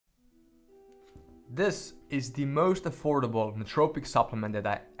This is the most affordable nootropic supplement that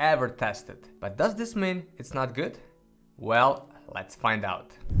I ever tested. But does this mean it's not good? Well, let's find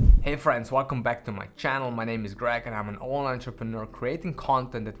out. Hey friends, welcome back to my channel. My name is Greg and I'm an online entrepreneur creating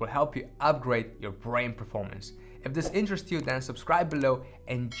content that will help you upgrade your brain performance. If this interests you, then subscribe below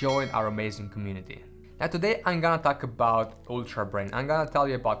and join our amazing community. Now today I'm gonna talk about Ultra Brain. I'm gonna tell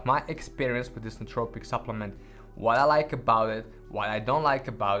you about my experience with this nootropic supplement, what I like about it, what I don't like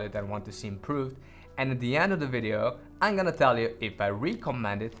about it and want to see improved. And at the end of the video, I'm gonna tell you if I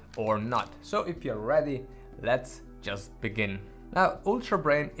recommend it or not. So if you're ready, let's just begin. Now, Ultra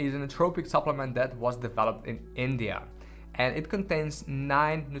Brain is a nootropic supplement that was developed in India. And it contains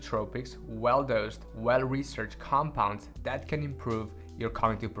 9 nootropics, well-dosed, well-researched compounds that can improve your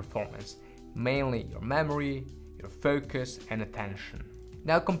cognitive performance, mainly your memory, your focus, and attention.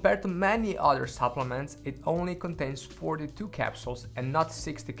 Now, compared to many other supplements, it only contains 42 capsules and not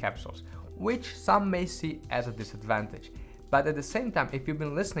 60 capsules, which some may see as a disadvantage. But at the same time, if you've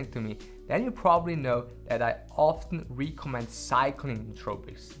been listening to me, then you probably know that I often recommend cycling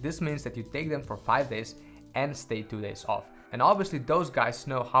nootropics. This means that you take them for 5 days and stay 2 days off. And obviously those guys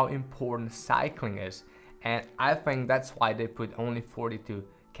know how important cycling is. And I think that's why they put only 42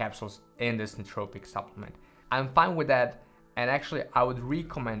 capsules in this nootropic supplement. I'm fine with that. And actually I would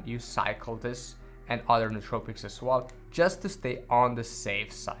recommend you cycle this and other nootropics as well, just to stay on the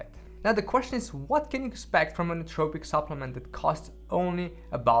safe side. Now the question is, what can you expect from a nootropic supplement that costs only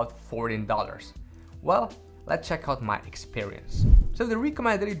about $14? Well, let's check out my experience. So the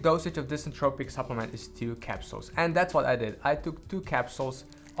recommended daily dosage of this nootropic supplement is 2 capsules, and that's what I did. I took 2 capsules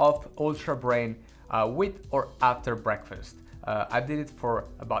of Ultra Brain with or after breakfast. I did it for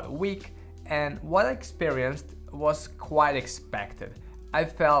about a week, and what I experienced was quite expected. I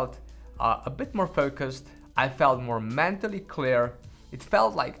felt a bit more focused, I felt more mentally clear. It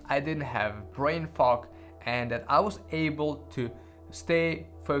felt like I didn't have brain fog and that I was able to stay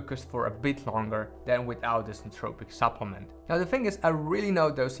focused for a bit longer than without this nootropic supplement. Now the thing is, I really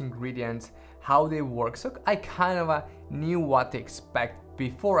know those ingredients, how they work, so I kind of knew what to expect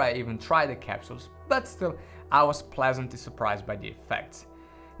before I even tried the capsules, but still I was pleasantly surprised by the effects.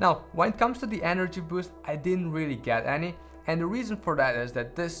 Now when it comes to the energy boost, I didn't really get any. And the reason for that is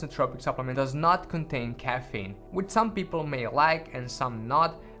that this nootropic supplement does not contain caffeine, which some people may like and some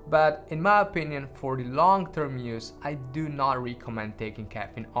not, but in my opinion, for the long-term use, I do not recommend taking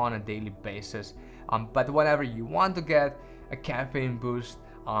caffeine on a daily basis. But whenever you want to get a caffeine boost,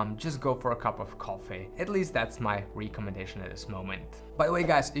 just go for a cup of coffee. At least that's my recommendation at this moment. By the way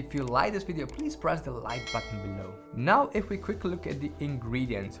guys, if you like this video, please press the like button below. Now if we quickly look at the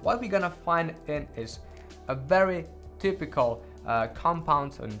ingredients, what we're gonna find in is a very typical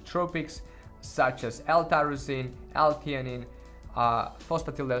compounds or nootropics such as L-tyrosine, L-theanine,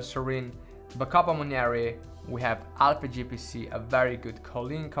 phosphatidylserine, Bacopa monnieri. We have alpha-GPC, a very good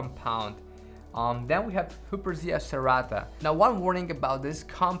choline compound. Then we have Huperzia serrata. Now one warning about this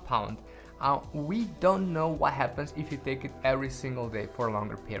compound, we don't know what happens if you take it every single day for a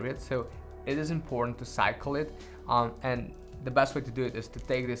longer period, so it is important to cycle it, and the best way to do it is to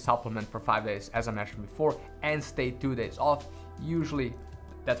take this supplement for 5 days, as I mentioned before, and stay 2 days off. Usually,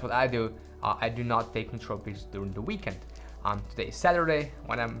 that's what I do. I do not take nootropics during the weekend. Today is Saturday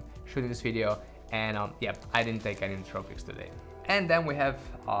when I'm shooting this video, and yeah, I didn't take any nootropics today. And then we have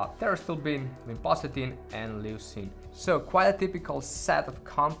pterostilbene, vinpocetine, and leucine. So quite a typical set of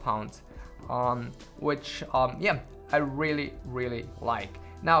compounds, which yeah, I really like.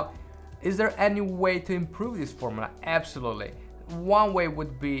 Now, is there any way to improve this formula? Absolutely. One way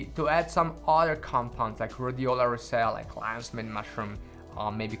would be to add some other compounds like rhodiola rosea, like lion's mane mushroom,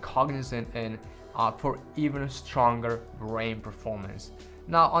 maybe cognizin in, for even stronger brain performance.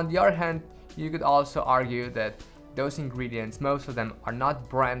 Now, on the other hand, you could also argue that those ingredients, most of them are not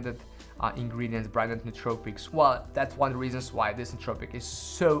branded ingredients, branded nootropics. Well, that's one of the reasons why this nootropic is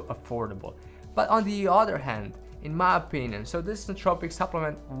so affordable. But on the other hand, in my opinion, so this nootropic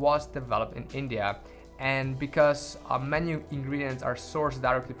supplement was developed in India, and because many ingredients are sourced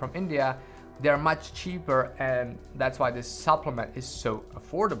directly from India, they're much cheaper, and that's why this supplement is so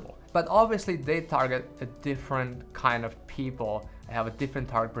affordable. But obviously they target a different kind of people. They have a different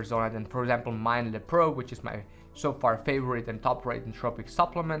target persona than, for example, mine, LePro, which is my so far favorite and top-rated nootropic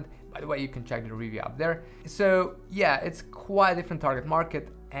supplement. By the way, you can check the review up there. So yeah, it's quite a different target market,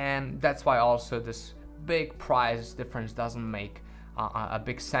 and that's why also this big price difference doesn't make a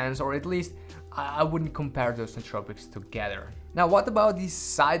big sense, or at least I wouldn't compare those nootropics together. Now, what about these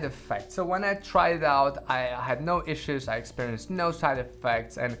side effects? So when I tried it out, I had no issues, I experienced no side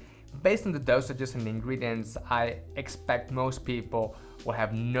effects, and based on the dosages and the ingredients, I expect most people will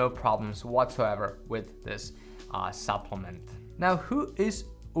have no problems whatsoever with this supplement. Now, who is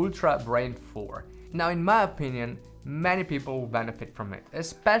Ultra Brain for? Now, in my opinion, many people will benefit from it,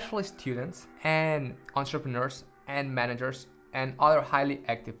 especially students and entrepreneurs and managers and other highly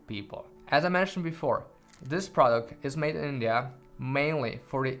active people. As I mentioned before, this product is made in India mainly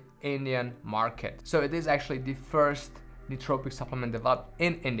for the Indian market. So it is actually the first nootropic supplement developed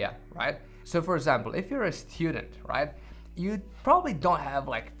in India, right? So for example, if you're a student, right, you probably don't have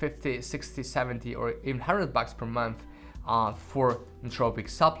like 50, 60, 70 or even $100 per month for nootropic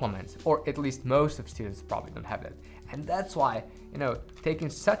supplements, or at least most of students probably don't have that. And that's why, you know, taking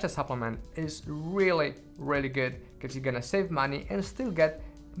such a supplement is really, really good, because you're gonna save money and still get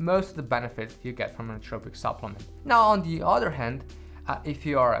most of the benefits you get from a nootropic supplement. Now, on the other hand, if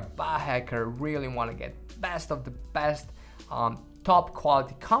you are a biohacker, really want to get best of the best, top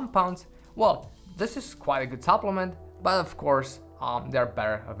quality compounds, well, this is quite a good supplement, but of course, they're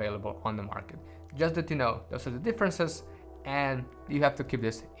better available on the market. Just that you know, those are the differences, and you have to keep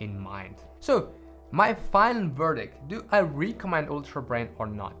this in mind. So, my final verdict, do I recommend Ultra Brain or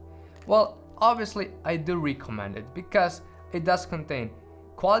not? Well, obviously I do recommend it because it does contain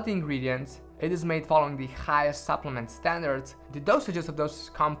quality ingredients, it is made following the highest supplement standards, the dosages of those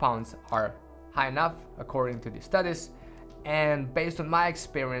compounds are high enough according to the studies, and based on my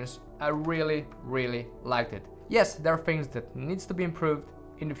experience, I really, really liked it. Yes, there are things that needs to be improved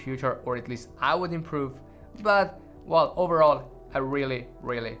in the future, or at least I would improve, but well, overall, I really,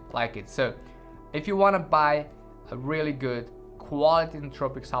 really like it. So if you want to buy a really good quality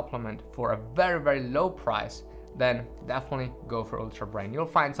nootropic supplement for a very, very low price, then definitely go for Ultra Brain. You'll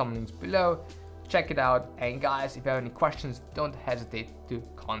find some links below, check it out, and guys, if you have any questions, don't hesitate to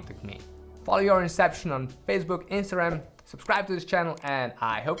contact me. Follow Your Inception on Facebook, Instagram, subscribe to this channel, and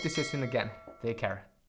I hope to see you soon again. Take care.